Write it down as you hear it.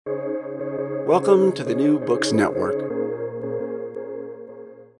Welcome to the New Books Network.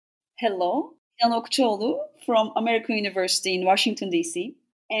 Hello, Jan Okçuoğlu from American University in Washington, D.C.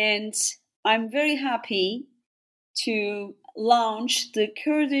 And I'm very happy to launch the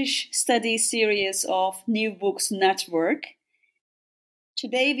Kurdish study series of New Books Network.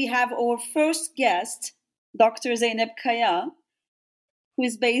 Today we have our first guest, Dr. Zeynep Kaya, who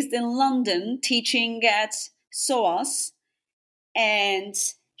is based in London teaching at SOAS, and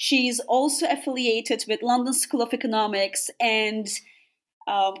she's also affiliated with London School of Economics and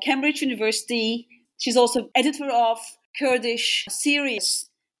Cambridge University. She's also editor of Kurdish series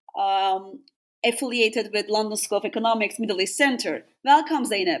affiliated with London School of Economics Middle East Center. Welcome,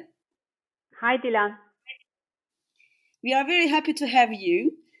 Zeynep. Hi, Dilan. We are very happy to have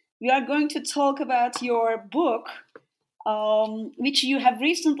you. We are going to talk about your book, which you have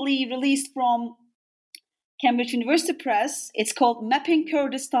recently released from Cambridge University Press. It's called Mapping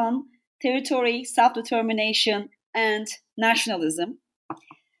Kurdistan, Territory, Self-Determination, and Nationalism.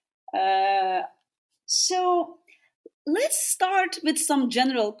 So let's start with some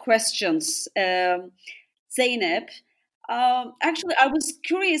general questions, Zeynep. Actually, I was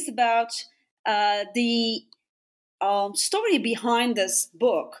curious about the story behind this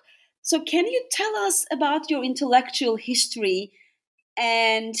book. So can you tell us about your intellectual history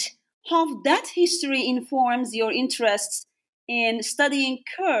and how that history informs your interests in studying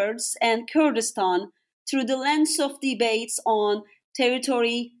Kurds and Kurdistan through the lens of debates on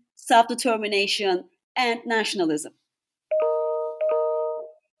territory, self-determination, and nationalism?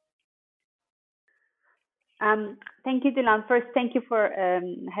 Thank you, Dilan. First, thank you for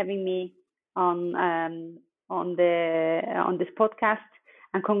having me on this podcast,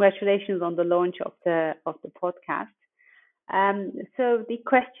 and congratulations on the launch of the podcast. So the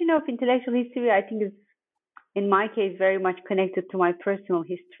question of intellectual history, I think, is in my case very much connected to my personal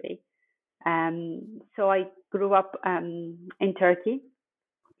history. So I grew up in Turkey,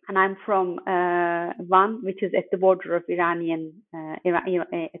 and I'm from Van, which is at the border of Iran,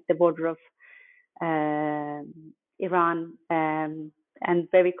 at the border of Iran, and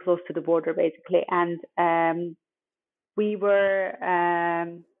very close to the border, basically. And we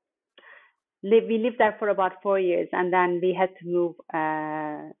lived there for about 4 years, and then we had to move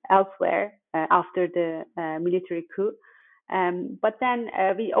elsewhere after the military coup. But then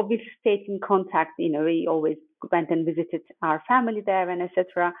we obviously stayed in contact. We always went and visited our family there, and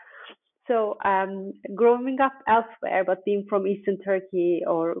etc. So growing up elsewhere, but being from Eastern Turkey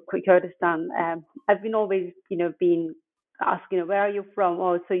or Kurdistan, I've been always, being asked, where are you from?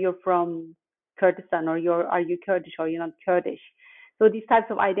 Oh, so you're from Kurdistan, or are you Kurdish, or you're not Kurdish? So these types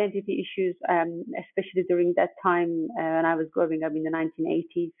of identity issues, especially during that time when I was growing up in the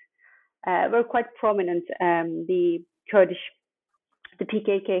 1980s, were quite prominent. The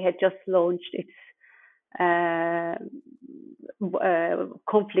PKK had just launched its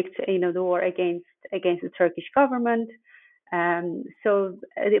conflict, the war against the Turkish government. So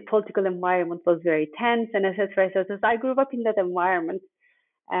the political environment was very tense, and etc. So I grew up in that environment,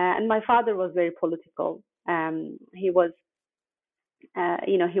 and my father was very political. He was,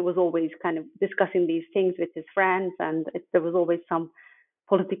 he was always kind of discussing these things with his friends, and there was always some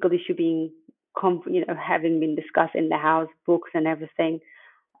political issue being, having been discussed in the house, books and everything.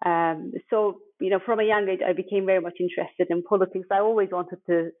 So, from a young age, I became very much interested in politics. I always wanted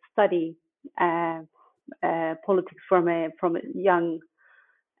to study politics from a young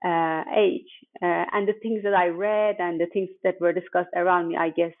age, and the things that I read and the things that were discussed around me,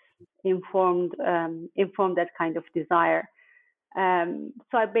 I guess, informed that kind of desire.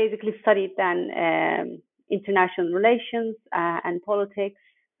 So I basically studied then international relations and politics,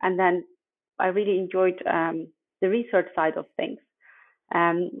 and then I really enjoyed the research side of things.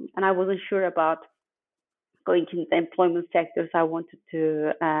 And I wasn't sure about going into the employment sector, so I wanted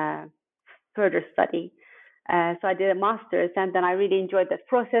to further study. So I did a master's, and then I really enjoyed that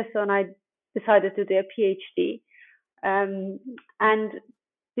process, and I decided to do a PhD. And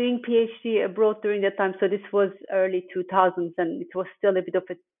doing PhD abroad during that time, so this was early 2000s, and it was still a bit of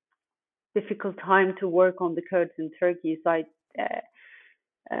a difficult time to work on the Kurds in Turkey. So I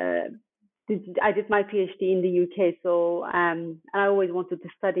did my PhD in the UK, so and I always wanted to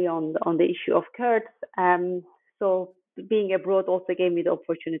study on the issue of Kurds. So being abroad also gave me the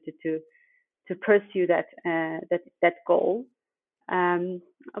opportunity to pursue that goal.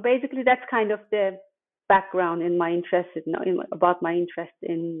 Basically, that's kind of the background in my interest about my interest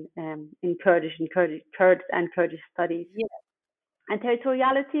in Kurdish and Kurds and Kurdish studies. Yeah. And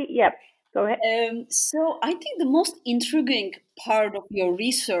territoriality. Yeah, go ahead. So I think the most intriguing part of your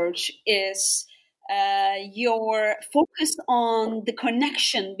research is your focus on the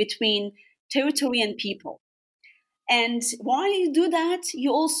connection between territory and people. And while you do that,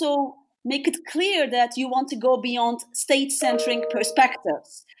 you also make it clear that you want to go beyond state-centric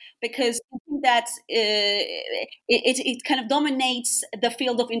perspectives, because I think that it kind of dominates the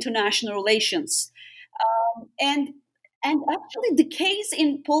field of international relations. And actually, the case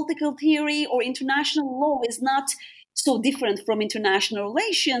in political theory or international law is not so different from international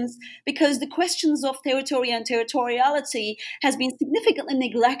relations, because the questions of territory and territoriality has been significantly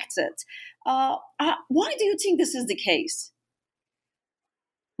neglected. Why do you think this is the case?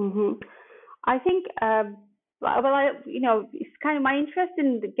 Hmm. I think, it's kind of my interest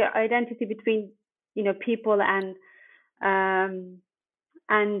in the identity between, people um,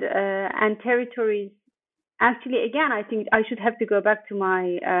 and territories. Actually, again, I think I should have to go back to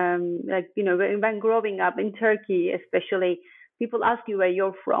my, when growing up in Turkey, especially, people ask you where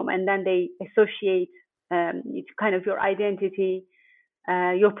you're from, and then they associate it's kind of your identity,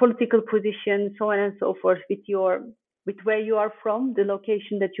 your political position, so on and so forth, with where you are from, the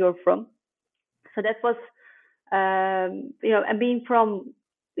location that you're from. So that was, and being from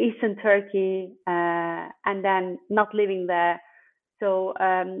Eastern Turkey, and then not living there. So,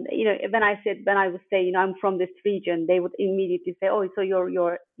 when I would say, I'm from this region, they would immediately say, oh, so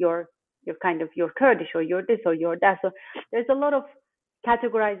you're kind of, you're Kurdish, or you're this, or you're that. So there's a lot of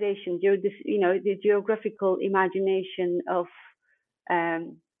categorization, the geographical imagination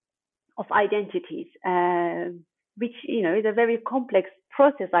um, of identities, which, is a very complex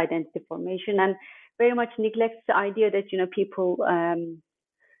process, identity formation, and very much neglects the idea that, people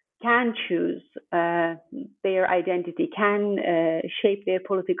can choose their identity, can shape their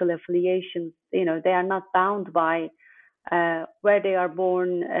political affiliations. They are not bound by where they are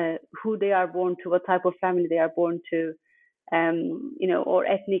born, who they are born to, what type of family they are born to, or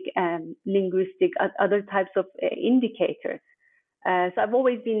ethnic, linguistic, other types of indicators. So I've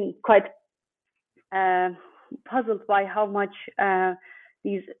always been quite uh, puzzled by how much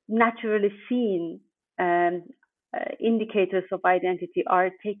these naturally seen um, indicators of identity are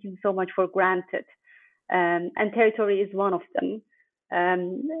taken so much for granted. And territory is one of them.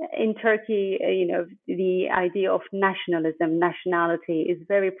 In Turkey, the idea of nationalism, nationality is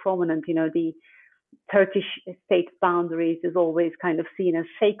very prominent. The Turkish state boundaries is always kind of seen as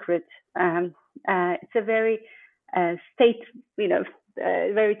sacred. It's a very state,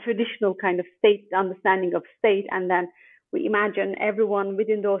 very traditional kind of state understanding of state, and then we imagine everyone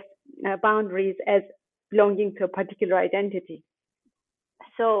within those boundaries as belonging to a particular identity.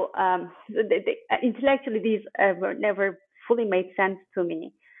 So, intellectually, these were never fully made sense to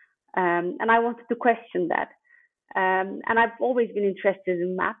me, and I wanted to question that. And I've always been interested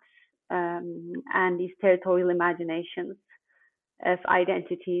in maps, and these territorial imaginations of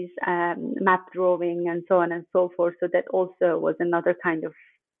identities, map drawing, and so on and so forth. So that also was another kind of,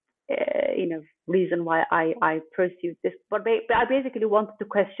 reason why I pursued this. But I basically wanted to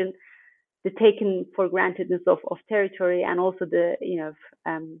question the taken for grantedness of territory, and also the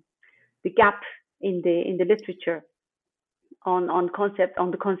gap in the literature on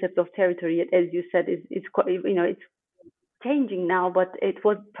the concept of territory, as you said, is quite, it's changing now, but it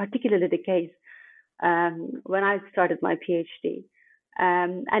was particularly the case when I started my PhD.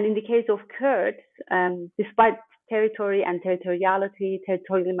 And in the case of Kurds, despite territory and territoriality,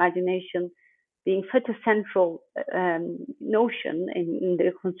 territorial imagination being such a central notion in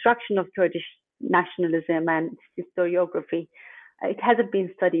the construction of Kurdish nationalism and historiography, it hasn't been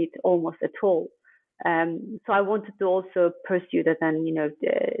studied almost at all. So I wanted to also pursue that, and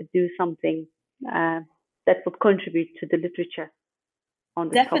do something that would contribute to the literature on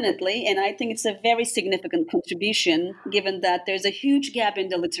this topic. Definitely, and I think it's a very significant contribution, given that there's a huge gap in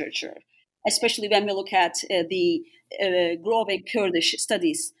the literature, especially when we look at the growing Kurdish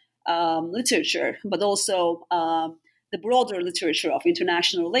studies literature, but also the broader literature of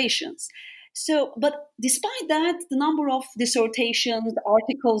international relations. So, but despite that, the number of dissertations,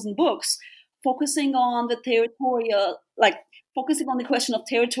 articles, and books focusing on the territorial, like focusing on the question of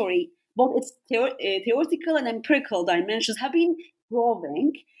territory, both its theoretical and empirical dimensions, have been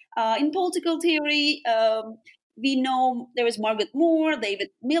growing. In political theory, we know there is Margaret Moore, David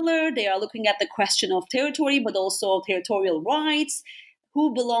Miller. They are looking at the question of territory, but also territorial rights,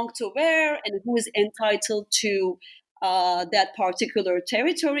 who belong to where, and who is entitled to that particular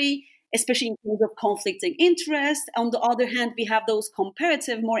territory, especially in terms of conflicting interest. On the other hand, we have those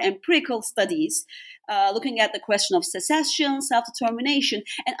comparative, more empirical studies looking at the question of secession, self-determination.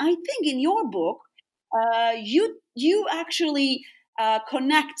 And I think in your book, you actually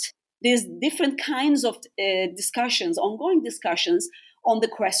connect these different kinds of discussions, ongoing discussions on the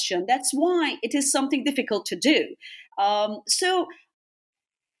question. That's why it is something difficult to do. So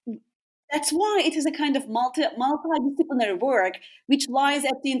that's why it is a kind of multidisciplinary work which lies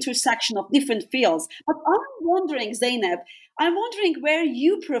at the intersection of different fields. But I'm wondering, Zeynep, where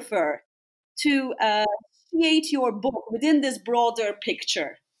you prefer to create your book within this broader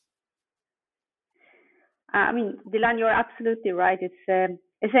picture. I mean, Dilan, you're absolutely right. It's an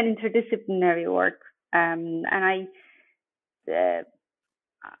interdisciplinary work, and I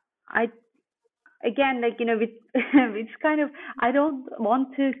again, like, it's kind of, I don't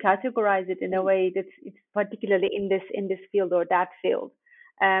want to categorize it in a way that it's particularly in this field or that field,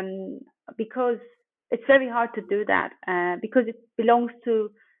 um, because it's very hard to do that, because it belongs to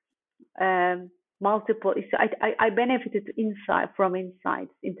multiple. I benefited from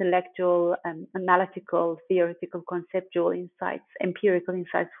insights, intellectual, analytical, theoretical, conceptual insights, empirical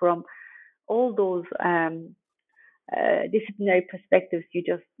insights from all those disciplinary perspectives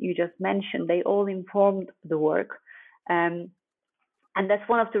you just mentioned. They all informed the work, and that's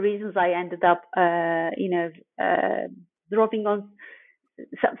one of the reasons I ended up, dropping on.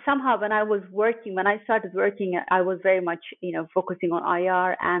 Somehow, when I started working, I was very much, focusing on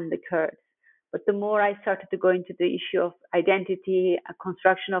IR and the Kurds. But the more I started to go into the issue of identity,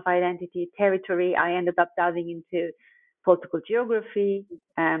 construction of identity, territory, I ended up diving into political geography,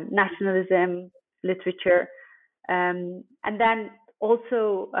 nationalism, literature. And then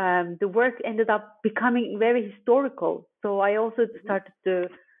also, the work ended up becoming very historical. So I also started to,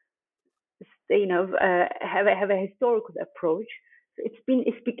 have a historical approach. So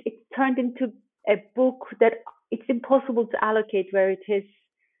it's turned into a book that it's impossible to allocate where it is,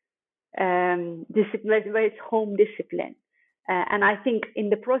 discipline, where it's home discipline. And I think in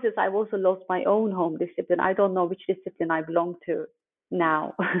the process, I've also lost my own home discipline. I don't know which discipline I belong to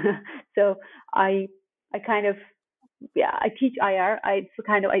now. So I kind of, yeah, I teach IR. It's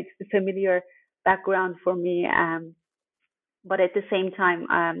a familiar background for me. But at the same time,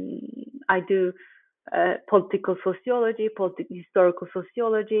 I do political sociology, historical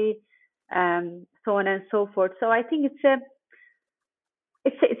sociology, so on and so forth. So I think it's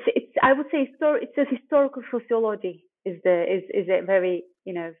I would say it's a historical sociology is a very,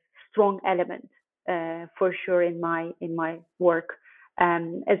 strong element, for sure, in my work,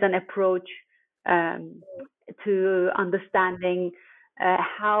 as an approach, to understanding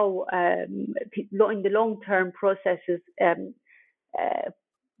how, in the long term processes,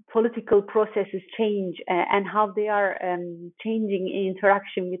 political processes change, and how they are, changing in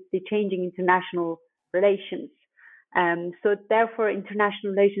interaction with the changing international relations. So therefore,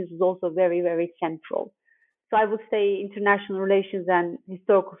 international relations is also very, very central. So I would say international relations and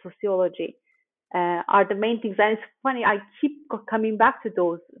historical sociology are the main things. And it's funny, I keep coming back to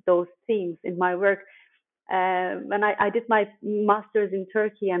those themes in my work. When I did my master's in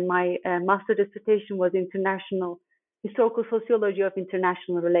Turkey, and my master dissertation was international historical sociology of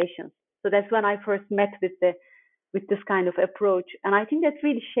international relations. So that's when I first met with this kind of approach, and I think that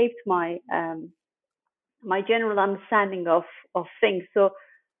really shaped my general understanding of things. So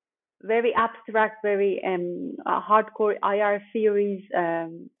very abstract, very hardcore IR theories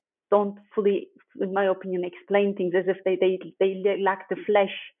don't fully, in my opinion, explain things, as if they lack the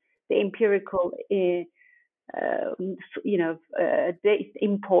flesh, the empirical,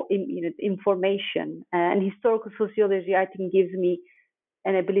 information. And historical sociology, I think, gives me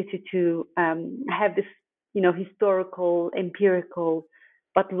an ability to have this, historical, empirical,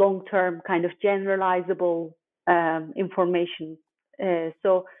 but long-term kind of generalizable information.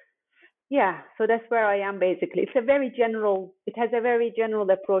 So yeah, so that's where I am basically. It has a very general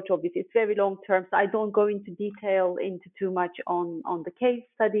approach, obviously. It's very long-term, so I don't go into detail into too much on the case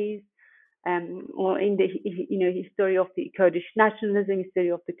studies, or in the, history of the Kurdish nationalism, history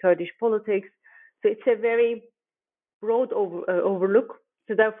of the Kurdish politics. So it's a very broad overlook.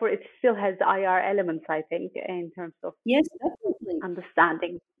 So therefore, it still has the IR elements, I think, in terms of, yes, definitely,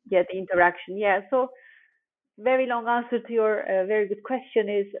 understanding, the interaction. Yeah. So very long answer to your very good question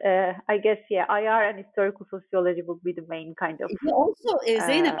is, I guess, IR and historical sociology would be the main kind of. Yeah, also,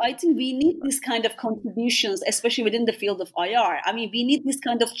 Zeynep, I think we need this kind of contributions, especially within the field of IR. I mean, we need this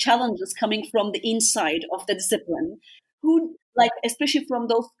kind of challenges coming from the inside of the discipline, especially from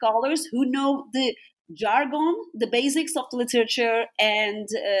those scholars who know the jargon, the basics of the literature and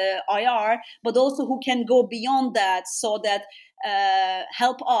IR, but also who can go beyond that, so that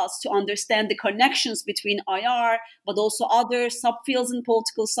help us to understand the connections between IR, but also other subfields in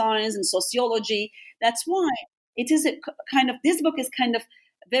political science and sociology. That's why it is this book is kind of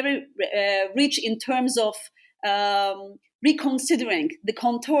very rich in terms of reconsidering the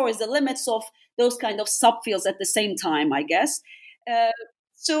contours, the limits of those kind of subfields at the same time, I guess. Uh,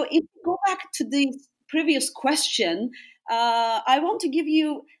 so if we go back to the previous question, I want to give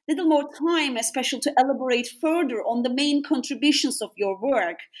you a little more time, especially to elaborate further on the main contributions of your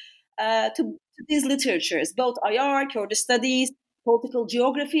work to these literatures, both IR, Kurdish studies, political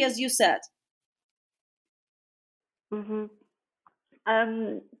geography, as you said. Hmm.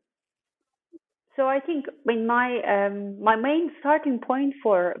 So I think when my main starting point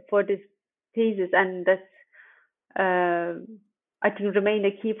for this thesis, and that's uh, I think remain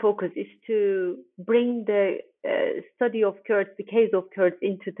a key focus, is to bring the study of Kurds, the case of Kurds,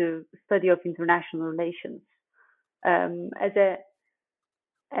 into the study of international relations. As a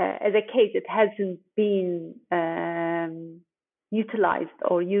case, it hasn't been utilized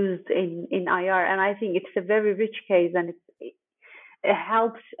or used in IR, and I think it's a very rich case, and it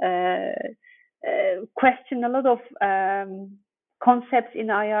helps question a lot of concepts in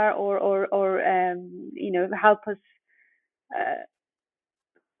IR, or help us uh,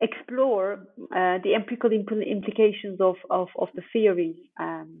 explore the empirical implications of the theories.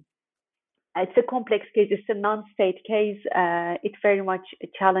 It's a complex case. It's a non-state case. It very much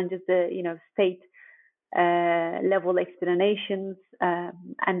challenges the state level explanations,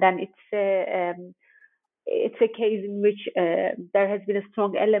 and then it's a case in which there has been a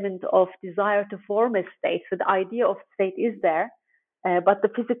strong element of desire to form a state. So the idea of state is there, but the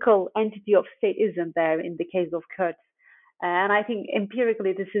physical entity of state isn't there in the case of Kurds. And I think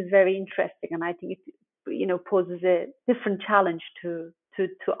empirically this is very interesting, and I think it poses a different challenge to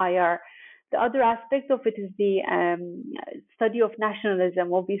IR. The other aspect of it is the study of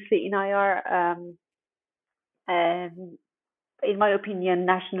nationalism. Obviously, in IR, in my opinion,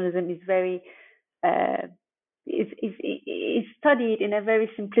 nationalism is very uh, is studied in a very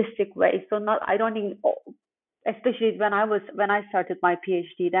simplistic way. So not, I don't think, especially when I started my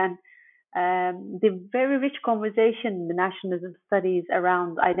PhD, then the very rich conversation in the nationalism studies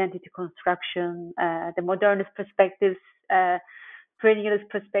around identity construction, the modernist perspectives, perennialist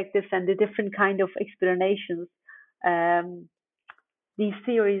perspectives, and the different kind of explanations these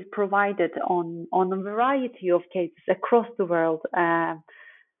theories provided on a variety of cases across the world,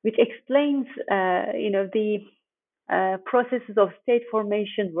 which explains, the processes of state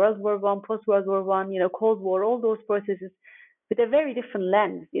formation, World War One, post World War One, Cold War, all those processes with a very different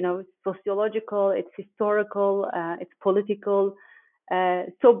lens. It's sociological, it's historical, it's political.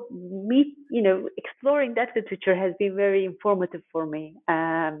 So me, exploring that literature has been very informative for me,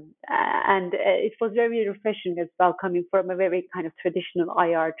 and it was very refreshing as well, coming from a very kind of traditional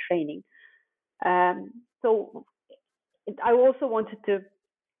IR training. So I also wanted to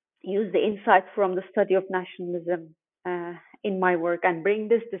use the insights from the study of nationalism in my work and bring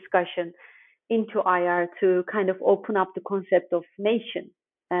this discussion into IR to kind of open up the concept of nation,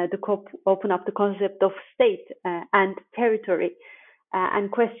 open up the concept of state and territory,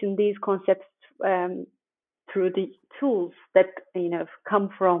 and question these concepts through the tools that come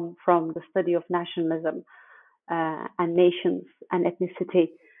from the study of nationalism and nations and ethnicity.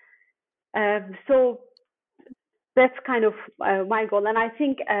 So that's kind of my goal, and I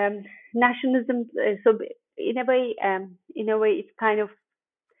think nationalism. So in a way, it kind of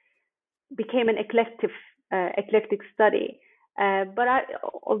became an eclectic study. But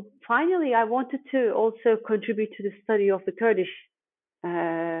finally, I wanted to also contribute to the study of the Kurdish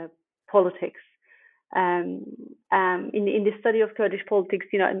politics. In the study of Kurdish politics,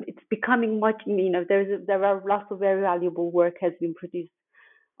 it's becoming much. There are lots of very valuable work has been produced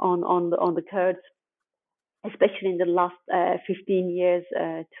on the Kurds, especially in the last 15 years,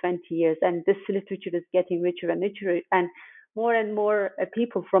 20 years. And this literature is getting richer and richer, and more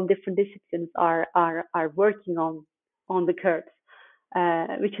people from different disciplines are working on the Kurds,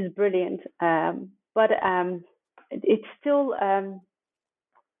 which is brilliant. But it's still,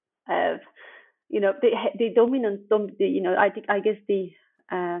 the dominant, I guess the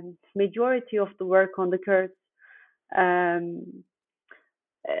majority of the work on the Kurds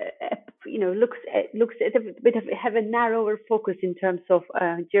looks at a bit of have a narrower focus in terms of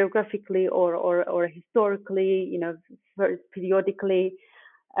geographically or historically, periodically,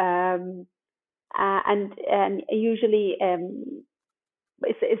 um, and usually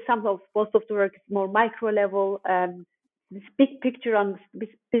it's some of most of the work is more micro level. This big picture this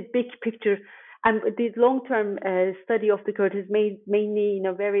big picture, and the long term study of the Kurds is made mainly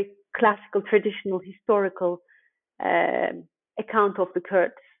very classical, traditional, historical account of the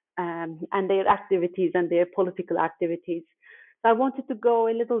Kurds and their activities and their political activities. So I wanted to go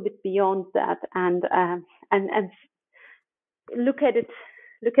a little bit beyond that and look at it,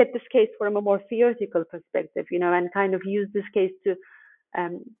 look at this case from a more theoretical perspective, and kind of use this case to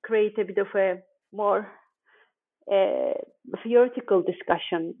create a bit of a more uh, theoretical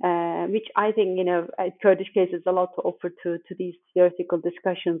discussion, which I think, Kurdish case is a lot to offer to these theoretical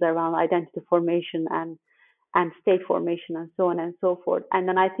discussions around identity formation and state formation and so on and so forth. And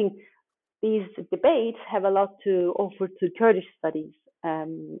then I think these debates have a lot to offer to Kurdish studies.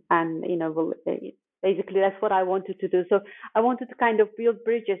 And, basically that's what I wanted to do. So I wanted to kind of build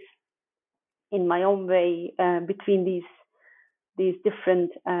bridges in my own way between these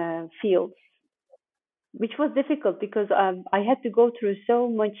different fields, which was difficult because I had to go through so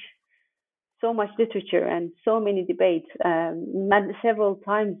much literature and so many debates. Several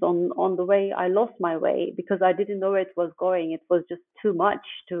times on the way, I lost my way because I didn't know where it was going. It was just too much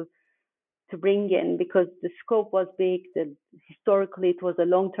to bring in because the scope was big. Historically, it was a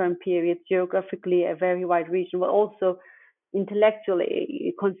long-term period. Geographically, a very wide region, but also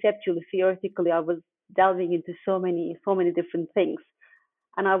intellectually, conceptually, theoretically, I was delving into so many different things,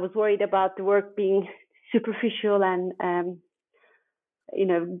 and I was worried about the work being superficial and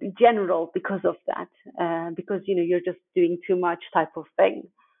general because of that, because you're just doing too much type of thing.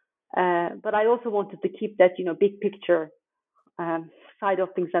 But I also wanted to keep that big picture side of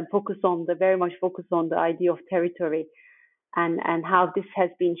things and very much focus on the idea of territory and how this has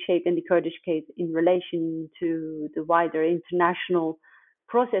been shaped in the Kurdish case in relation to the wider international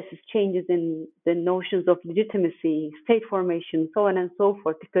processes, changes in the notions of legitimacy, state formation, so on and so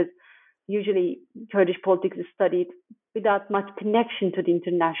forth, because usually Kurdish politics is studied without much connection to the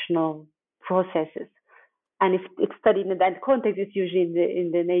international processes. And if it's studied in that context, it's usually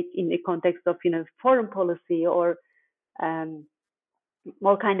in the context of foreign policy or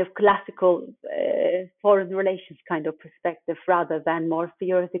more kind of classical foreign relations kind of perspective rather than more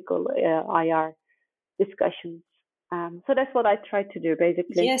theoretical IR discussions. So that's what I try to do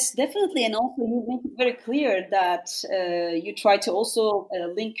basically. Yes, definitely. And also, you make it very clear that you try to also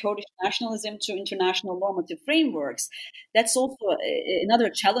link Kurdish nationalism to international normative frameworks. That's also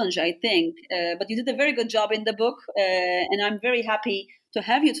another challenge, I think. But you did a very good job in the book, and I'm very happy to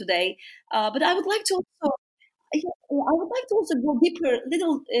have you today. But I would like to also I would like to also go deeper,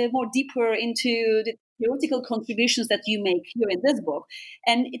 little more deeper into the theoretical contributions that you make here in this book.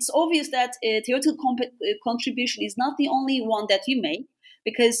 And it's obvious that theoretical contribution is not the only one that you make,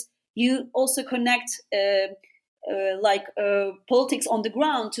 because you also connect politics on the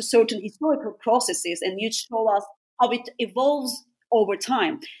ground to certain historical processes, and you show us how it evolves over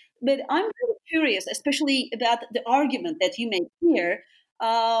time. But I'm very curious, especially about the argument that you make here,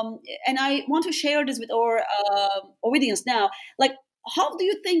 and I want to share this with our audience now. Like, how do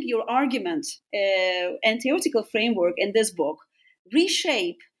you think your argument and theoretical framework in this book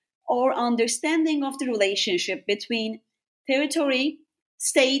reshape our understanding of the relationship between territory,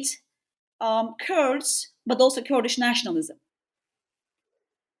 state, Kurds, but also Kurdish nationalism?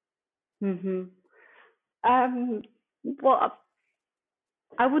 Mm-hmm. Um, well,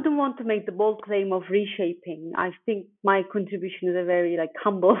 I wouldn't want to make the bold claim of reshaping. I think my contribution is a very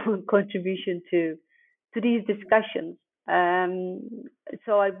humble contribution to these discussions. Um,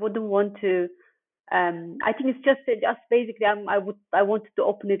 so I wouldn't want to. I think it's just basically I wanted to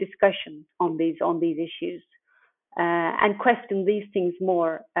open a discussion on these issues and question these things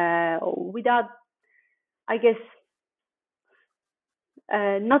more without, I guess,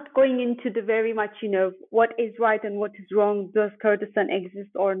 not going into the very much, what is right and what is wrong. Does Kurdistan exist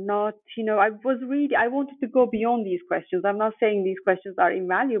or not? I wanted to go beyond these questions. I'm not saying these questions are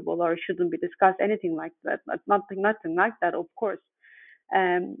invaluable or shouldn't be discussed, anything like that. Nothing like that, of course.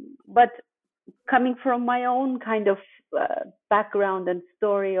 But coming from my own kind of background and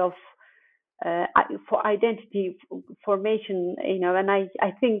story of for identity formation, and I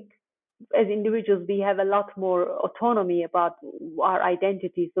think as individuals, we have a lot more autonomy about our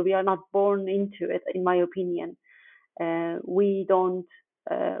identity. So we are not born into it, in my opinion. We don't.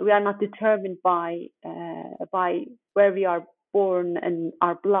 We are not determined by where we are born and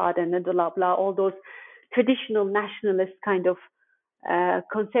our blood and blah blah. All those traditional nationalist kind of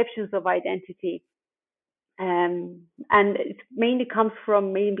conceptions of identity. And it mainly comes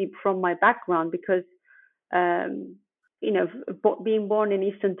from maybe from my background because um, being born in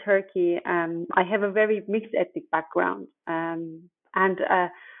Eastern Turkey, I have a very mixed ethnic background, and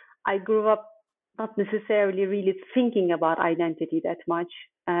I grew up not necessarily really thinking about identity that much.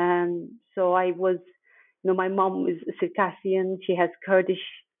 So I was, my mom is Circassian. She has Kurdish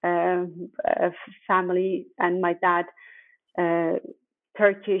family, and my dad uh,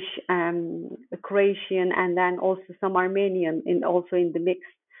 Turkish, Croatian, and then also some Armenian also in the mix.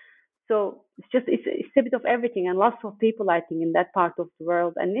 So it's a bit of everything, and lots of people I think in that part of the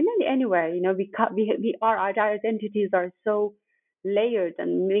world and in anywhere, we our identities are so layered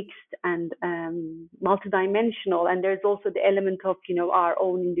and mixed and multidimensional, and there's also the element of our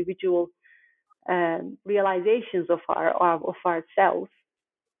own individual realizations of ourselves.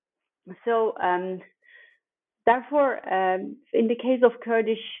 So therefore, in the case of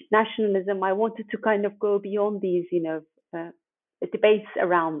Kurdish nationalism, I wanted to kind of go beyond these debates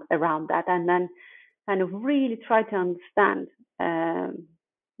around that, and then kind of really try to understand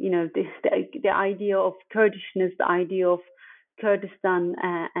the idea of Kurdishness, the idea of Kurdistan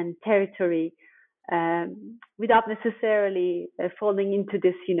and territory, without necessarily falling into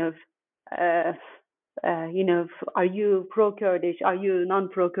this, are you pro-Kurdish? Are you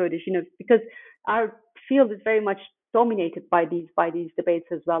non-pro-Kurdish? Because our field is very much dominated by these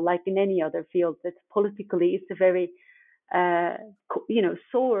debates as well. Like in any other field, that politically it's a very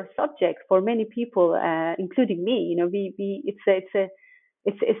sore subject for many people, including me.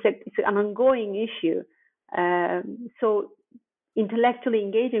 It's an ongoing issue. So intellectually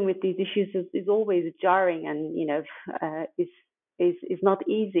engaging with these issues is always jarring, and is not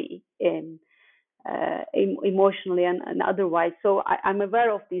easy emotionally and otherwise. So I'm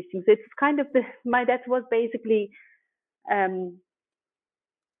aware of these things. It's kind of that was basically trying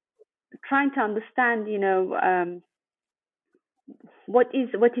to understand, what is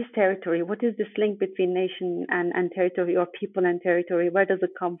territory? What is this link between nation and territory, or people and territory? Where does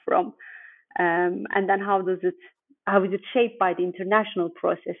it come from? And then how is it shaped by the international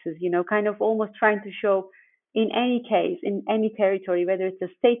processes? Kind of almost trying to show, in any case, in any territory, whether it's a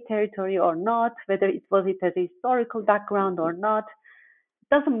state territory or not, whether it has a historical background or not, it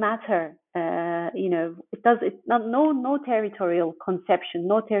doesn't matter. No territorial conception,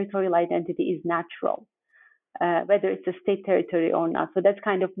 no territorial identity is natural, whether it's a state territory or not. So that's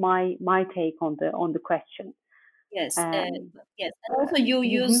kind of my take on the question. Yes, yes, and also you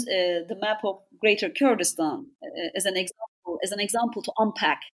use the map of Greater Kurdistan as an example to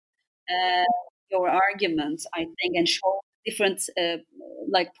unpack your argument, I think, and show different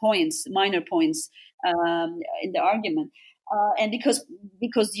points, minor points in the argument. And because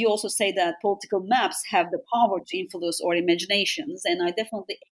you also say that political maps have the power to influence our imaginations, and I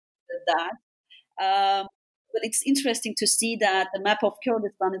definitely agree with that. But it's interesting to see that the map of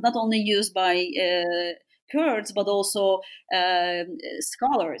Kurdistan is not only used by Kurds but also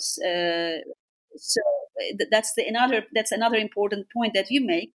scholars. So that's another important point that you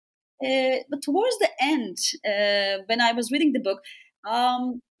make. But towards the end, when I was reading the book,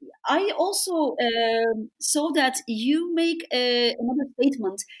 I also saw that you make another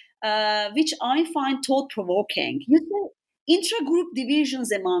statement, which I find thought-provoking. You say intra-group divisions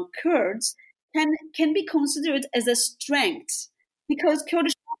among Kurds can be considered as a strength because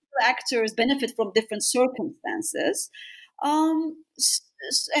Kurdish actors benefit from different circumstances, and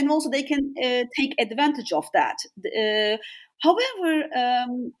also they can take advantage of that. However,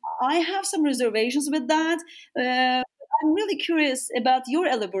 I have some reservations with that. I'm really curious about your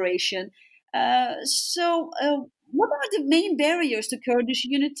elaboration. What are the main barriers to Kurdish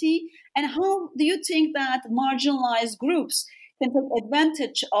unity, and how do you think that marginalized groups can take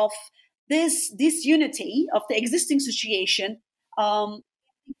advantage of this unity of the existing situation,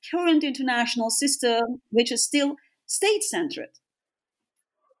 current international system, which is still state-centered?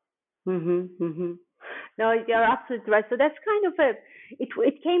 No, you're absolutely right. So that's kind of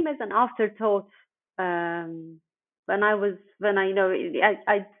it came as an afterthought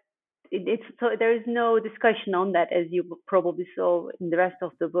so there is no discussion on that, as you probably saw in the rest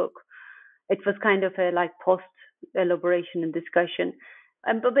of the book. It was kind of a post elaboration and discussion.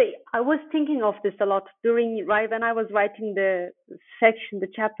 But I was thinking of this a lot when I was writing the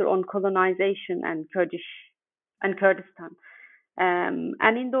chapter on colonization and Kurdistan.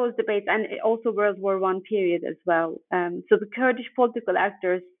 And in those debates, and also World War I period as well. So the Kurdish political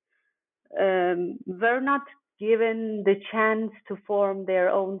actors were not given the chance to form their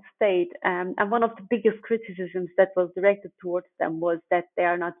own state. And one of the biggest criticisms that was directed towards them was that they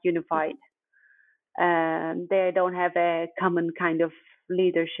are not unified. They don't have a common kind of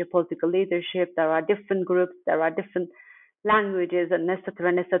political leadership. There are different groups, there are different languages, and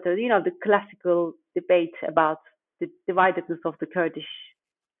etc. The classical debate about the dividedness of the Kurdish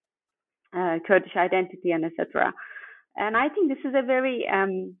identity, and etc. And I think this is a very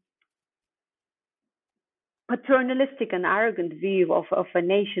paternalistic and arrogant view of a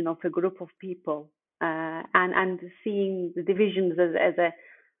nation, of a group of people, and seeing the divisions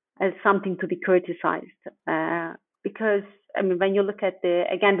as something to be criticized. Because when you look at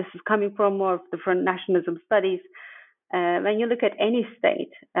again, this is coming from more of the front nationalism studies. When you look at any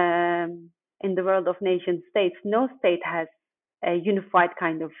state in the world of nation states, no state has a unified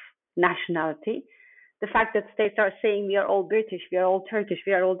kind of nationality. the fact that states are saying we are all British, we are all Turkish,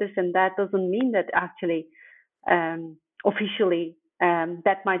 we are all this and that doesn't mean that actually officially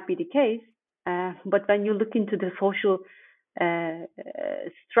that might be the case. But when you look into the social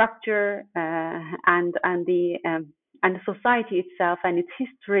structure and the society itself and its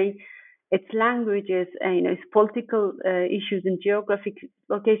history, its languages, its political issues and geographic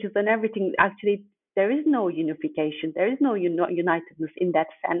locations and everything, actually there is no unification, there is no unitedness in that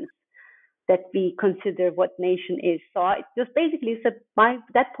sense that we consider what nation is. So I just basically said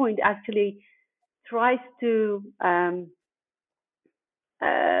that point actually tries to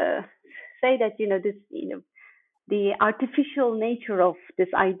say that this the artificial nature of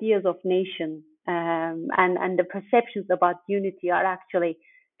these ideas of nation and the perceptions about unity are actually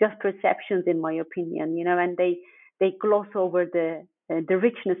just perceptions, in my opinion, and they gloss over the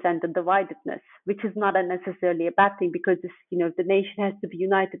richness and the dividedness, which is not necessarily a bad thing, because this, the nation has to be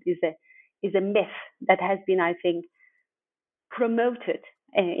united is a myth that has been, I think, promoted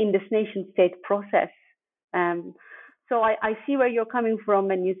in this nation state process. So I see where you're coming from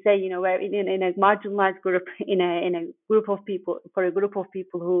when you say, where in a marginalized group, in a group of people, for a group of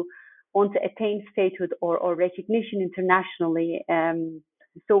people who want to attain statehood or recognition internationally.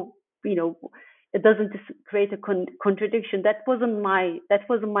 So it doesn't create a contradiction. That wasn't my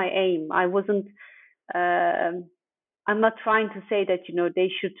aim. I wasn't. I'm not trying to say that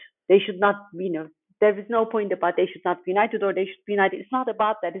they should not, there is no point about they should not be united or they should be united. It's not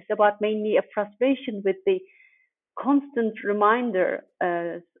about that. It's about mainly a frustration with the constant reminder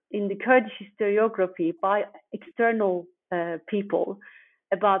in the Kurdish historiography by external people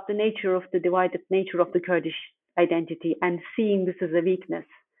about the nature of the divided nature of the Kurdish identity and seeing this as a weakness.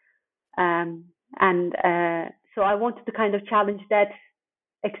 So I wanted to kind of challenge that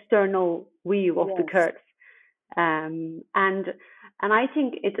external view of the Kurds. And I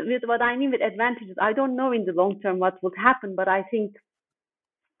think with what I mean with advantages, I don't know in the long term what would happen, but I think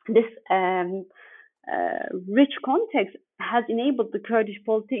this rich context has enabled the Kurdish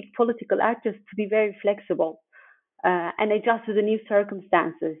political actors to be very flexible and adjust to the new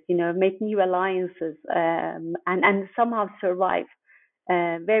circumstances, make new alliances and somehow survive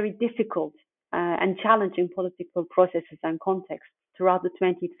very difficult and challenging political processes and contexts throughout the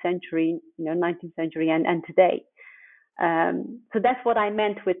 20th century, 19th century and today. So that's what I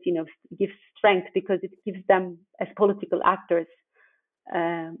meant with, gives strength, because it gives them as political actors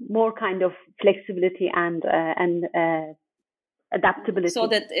more kind of flexibility and adaptability, so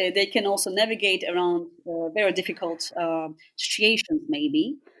that they can also navigate around very difficult situations,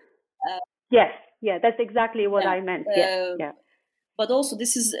 maybe. Yes, that's exactly what I meant. Yeah. But also,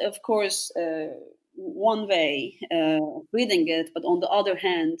 this is, of course, one way of reading it. But on the other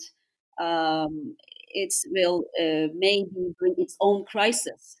hand, it will maybe bring its own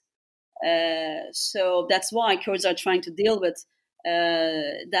crisis. So that's why Kurds are trying to deal with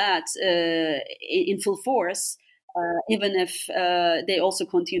that in full force, even if they also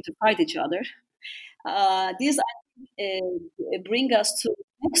continue to fight each other. This bring us to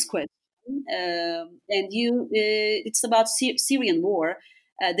the next question, and it's about Syrian war.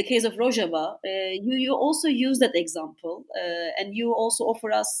 The case of Rojava, you also use that example, and you also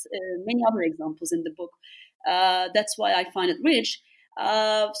offer us many other examples in the book. That's why I find it rich.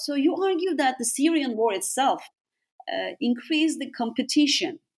 So you argue that the Syrian war itself increased the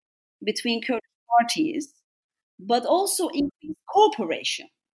competition between Kurdish parties, but also increased cooperation.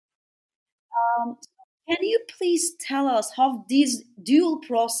 Can you please tell us how this dual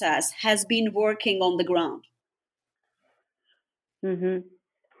process has been working on the ground? Mm-hmm.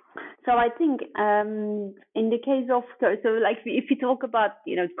 So I think in the case of, so like if you talk about,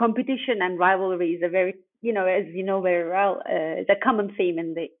 competition and rivalry is a very, as you know very well, it's a common theme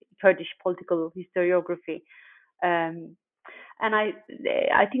in the Kurdish political historiography. And I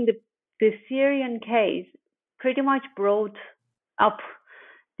think the Syrian case pretty much brought up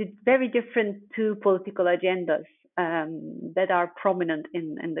the very different two political agendas that are prominent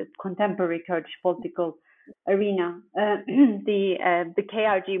in the contemporary Kurdish political arena, the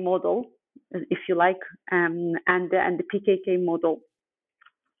KRG model, if you like, and the PKK model,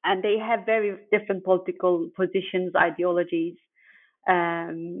 and they have very different political positions, ideologies,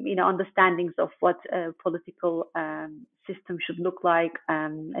 understandings of what a political system should look like,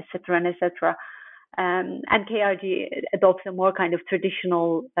 etc. and etc. And KRG adopts a more kind of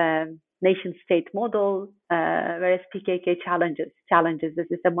traditional nation-state model, whereas PKK challenges. This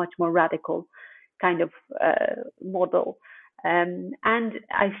is a much more radical kind of model. And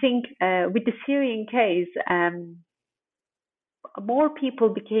I think with the Syrian case, more people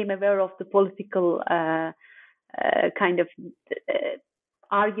became aware of the political kind of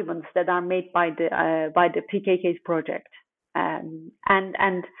arguments that are made by the PKK's project, and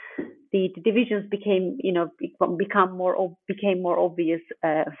the divisions became became more obvious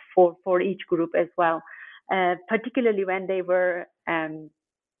for each group as well, particularly when they were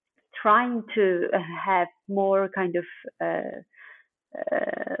trying to have more kind of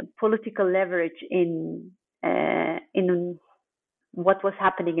political leverage in what was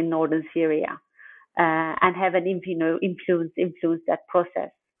happening in northern Syria, and have an influence that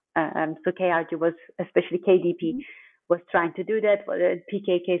process. So KRG was, especially KDP, was trying to do that for the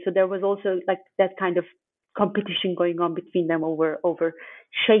PKK. So there was also like that kind of competition going on between them over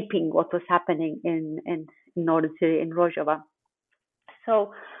shaping what was happening in northern Syria, in Rojava.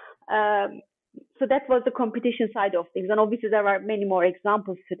 So so that was the competition side of things, and obviously there are many more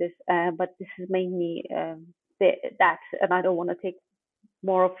examples to this, but this is mainly that, and I don't want to take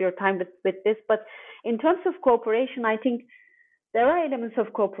more of your time with this. But in terms of cooperation, I think there are elements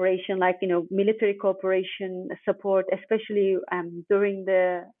of cooperation, like military cooperation support, especially during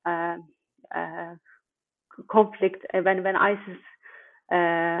the conflict when ISIS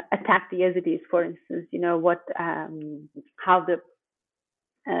attacked the Yazidis, for instance.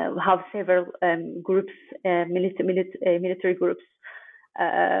 How several groups, military groups,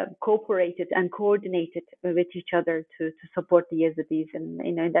 cooperated and coordinated with each other to support the Yazidis, and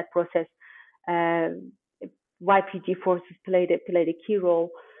in that process, YPG forces played a key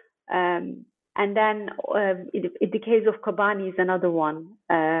role. And then in the case of Kobani is another one.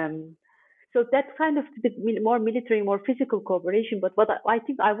 So that's kind of a bit more military, more physical cooperation. But what I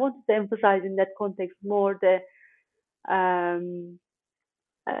think I wanted to emphasize in that context more the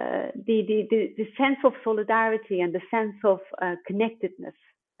sense of solidarity and the sense of connectedness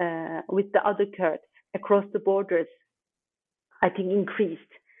with the other Kurds across the borders, I think, increased.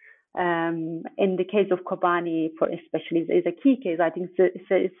 In the case of Kobani, for especially, is a key case. I think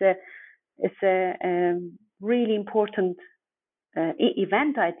it's a really important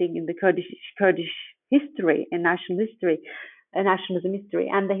event, I think, in the Kurdish history and national history, nationalism history,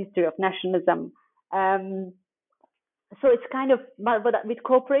 and the history of nationalism. So it's kind of, but with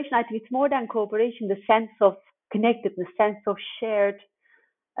cooperation, I think it's more than cooperation, the sense of connectedness, sense of shared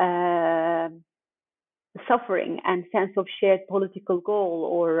suffering, and sense of shared political goal,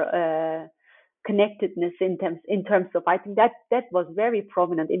 or connectedness in terms of, I think that was very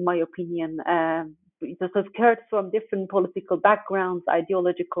prominent, in my opinion, because Kurds from different political backgrounds,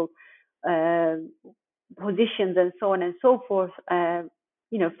 ideological positions, and so on and so forth,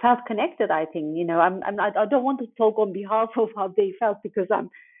 felt connected. I think, I don't want to talk on behalf of how they felt, because and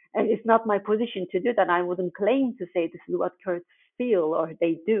it's not my position to do that. I wouldn't claim to say this is what Kurds feel or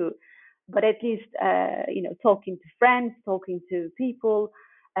they do, but at least, talking to friends, talking to people,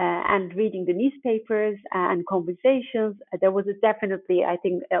 and reading the newspapers and conversations, there was definitely, I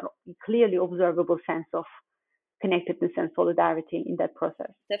think, a clearly observable sense of connectedness and solidarity in that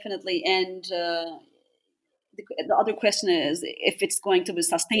process. Definitely. And the other question is if it's going to be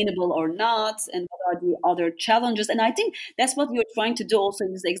sustainable or not, and what are the other challenges. And I think that's what you're trying to do also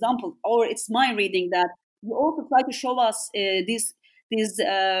in this example, or it's my reading, that you also try to show us these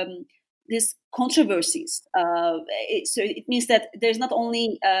controversies. So it means that there's not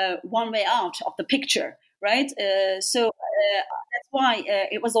only one way out of the picture, right? So that's why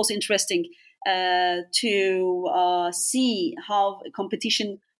it was also interesting to see how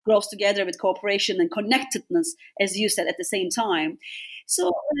competition grows together with cooperation and connectedness, as you said, at the same time.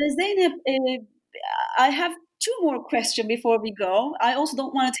 So, Zeynep, I have two more questions before we go. I also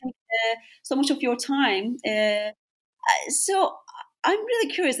don't want to take so much of your time. So I'm really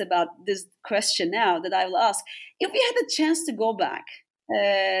curious about this question now that I will ask. If you had a chance to go back,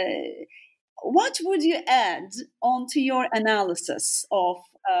 what would you add onto your analysis of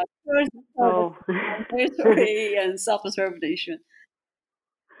territory and self-determination?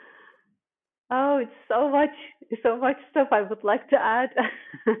 Oh, it's so much stuff I would like to add.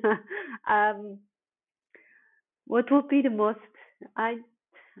 What would be the most? I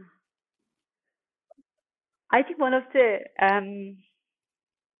think one of the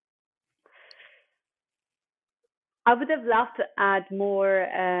I would have loved to add more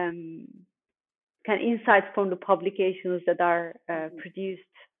kind of insights from the publications that are produced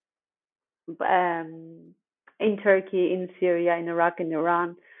in Turkey, in Syria, in Iraq, in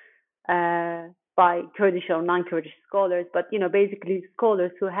Iran, by Kurdish or non-Kurdish scholars, but basically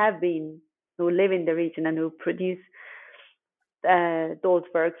scholars who live in the region and who produce those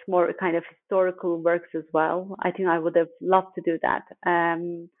works, more kind of historical works as well. I think I would have loved to do that.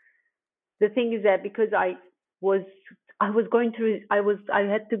 The thing is that because I had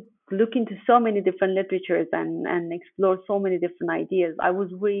to look into so many different literatures and explore so many different ideas. I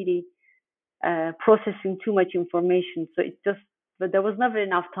was really processing too much information, so but there was never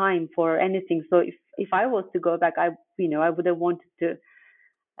enough time for anything. So if I was to go back, I would have wanted to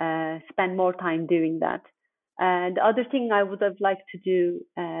spend more time doing that. And the other thing I would have liked to do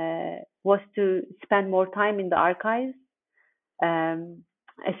was to spend more time in the archives. Um,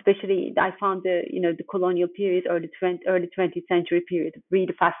 Especially, I found the colonial period or the early 20th century period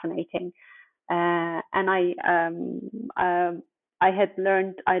really fascinating. And I had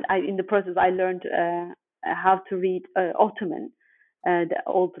learned, in the process I learned how to read Ottoman, the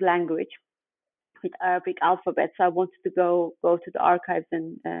old language with Arabic alphabet. So I wanted to go to the archives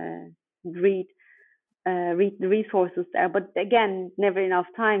and read the resources there. But again, never enough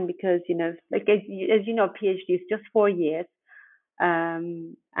time because like as you know, PhD is just 4 years.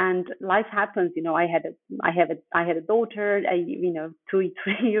 And life happens. I had a daughter, a 3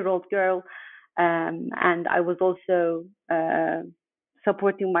 year old girl, and I was also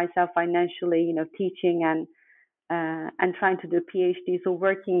supporting myself financially, teaching and trying to do a PhD. So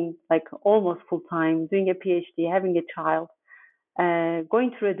working like almost full time, doing a PhD, having a child,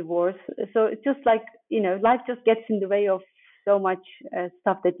 going through a divorce. So it's just like life just gets in the way of so much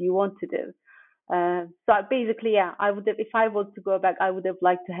stuff that you want to do. So basically, yeah, I would have, if I was to go back, I would have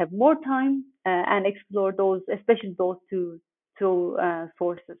liked to have more time and explore those, especially those two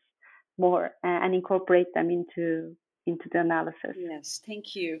sources more and incorporate them into the analysis. Yes,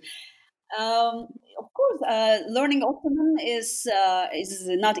 thank you. Of course, learning Ottoman is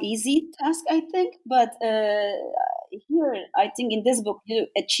not easy task, I think. But here, I think in this book you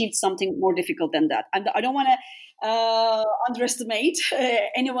achieved something more difficult than that. And I don't want to underestimate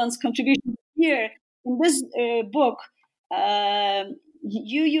anyone's contribution here. In this book,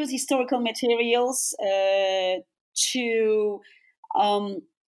 you use historical materials to um,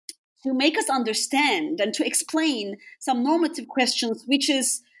 to make us understand and to explain some normative questions, which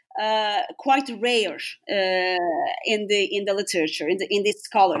is quite rare in the literature, in the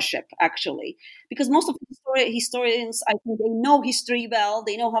scholarship, actually, because most of the historians, I think, they know history well,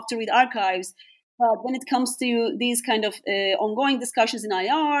 they know how to read archives. But when it comes to these kind of ongoing discussions in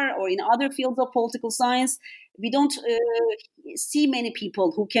IR or in other fields of political science, we don't see many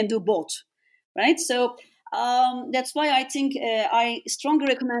people who can do both, right? So that's why I think I strongly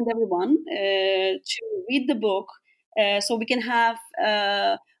recommend everyone to read the book so we can have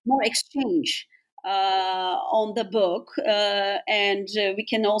more exchange on the book and we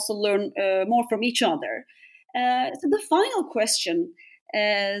can also learn more from each other. So the final question,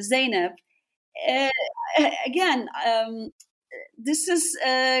 Zeynep, uh, again, this is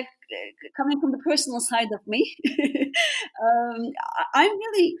coming from the personal side of me. I'm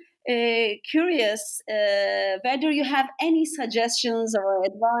really curious whether you have any suggestions or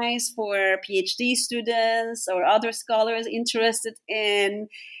advice for PhD students or other scholars interested in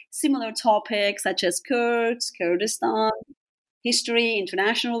similar topics such as Kurds, Kurdistan, history,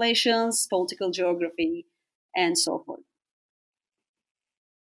 international relations, political geography, and so forth.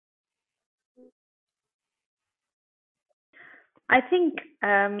 I think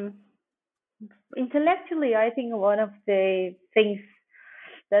intellectually, I think one of the things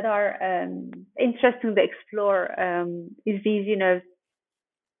that are interesting to explore is these,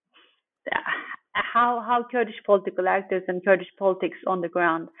 how Kurdish political actors and Kurdish politics on the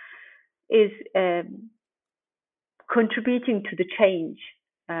ground is contributing to the change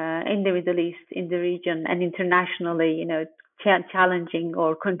in the Middle East, in the region, and internationally, challenging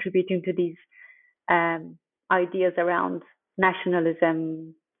or contributing to these ideas around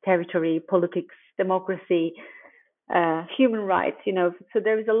nationalism, territory, politics, democracy, human rights. So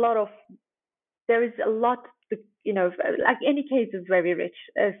there is a lot. Like any case is very rich.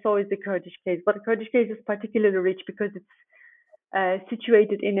 So is the Kurdish case, but the Kurdish case is particularly rich because it's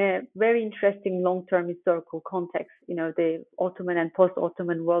situated in a very interesting long-term historical context. The Ottoman and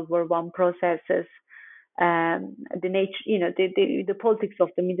post-Ottoman World War One processes, the nature, the politics of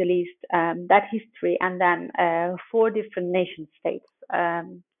the Middle East, that history, and then four different nation states,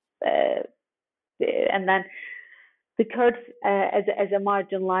 and then the Kurds as a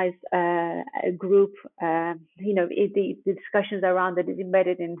marginalized group. The discussions around it is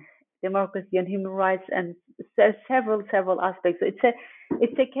embedded in democracy and human rights and several aspects. So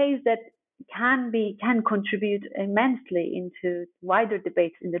it's a case that can contribute immensely into wider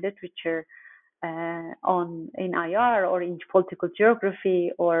debates in the literature in IR or in political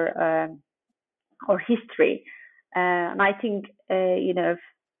geography or history. And I think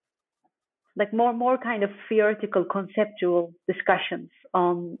like more kind of theoretical conceptual discussions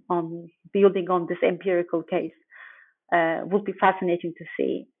on building on this empirical case would be fascinating to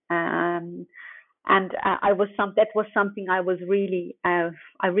see. And that was something I was really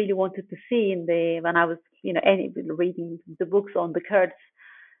I really wanted to see when I was reading the books on the Kurds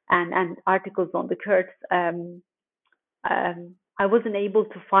and articles on the Kurds. I wasn't able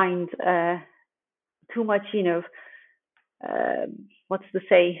to find too much what's to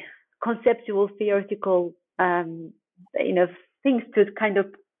say, conceptual, theoretical, things to kind of,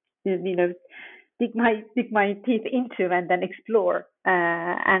 dig my teeth into and then explore.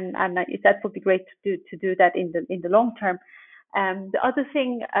 And that would be great to do that in the long term. The other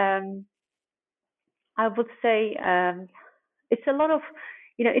thing I would say, it's a lot of,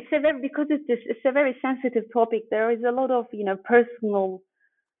 because it's a very sensitive topic. There is a lot of personal,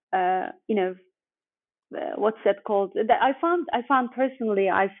 what's that called? That I found personally,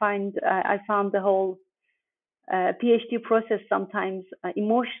 I found the whole PhD process sometimes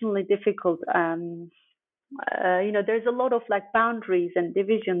emotionally difficult. There's a lot of like boundaries and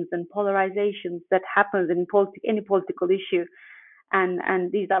divisions and polarizations that happens in any political issue,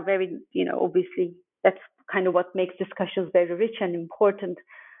 and these are very, obviously that's kind of what makes discussions very rich and important.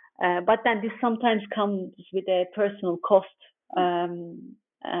 But then this sometimes comes with a personal cost, and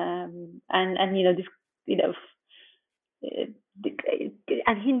this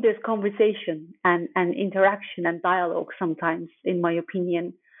and hinders conversation and interaction and dialogue sometimes, in my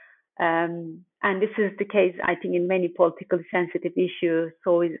opinion. And this is the case, I think, in many politically sensitive issues,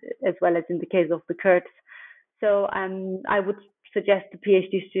 so as well as in the case of the Kurds. So I would suggest to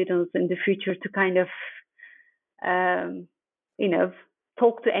PhD students in the future to kind of,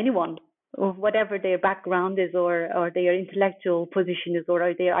 talk to anyone, whatever their background is, or their intellectual position is,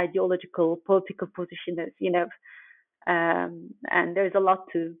 or their ideological political position is, and there's a lot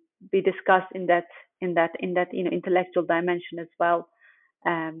to be discussed in that intellectual dimension as well.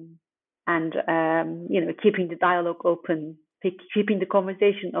 And keeping the dialogue open, keeping the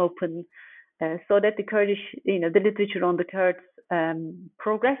conversation open, so that the Kurdish, the literature on the Kurds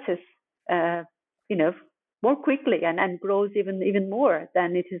progresses, more quickly and grows even more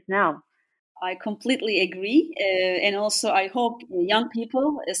than it is now. I completely agree. And also, I hope young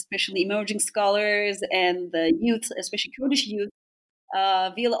people, especially emerging scholars and the youth, especially Kurdish youth,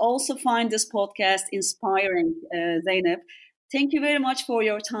 will also find this podcast inspiring, Zeynep. Thank you very much for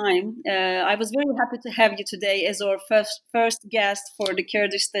your time. I was very happy to have you today as our first guest for the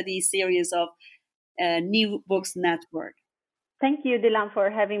Kurdish Studies series of New Books Network. Thank you, Dilan, for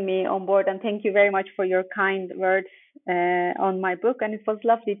having me on board, and thank you very much for your kind words on my book. And it was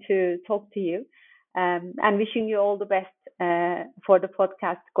lovely to talk to you, and wishing you all the best for the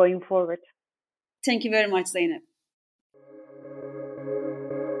podcast going forward. Thank you very much, Zeynep.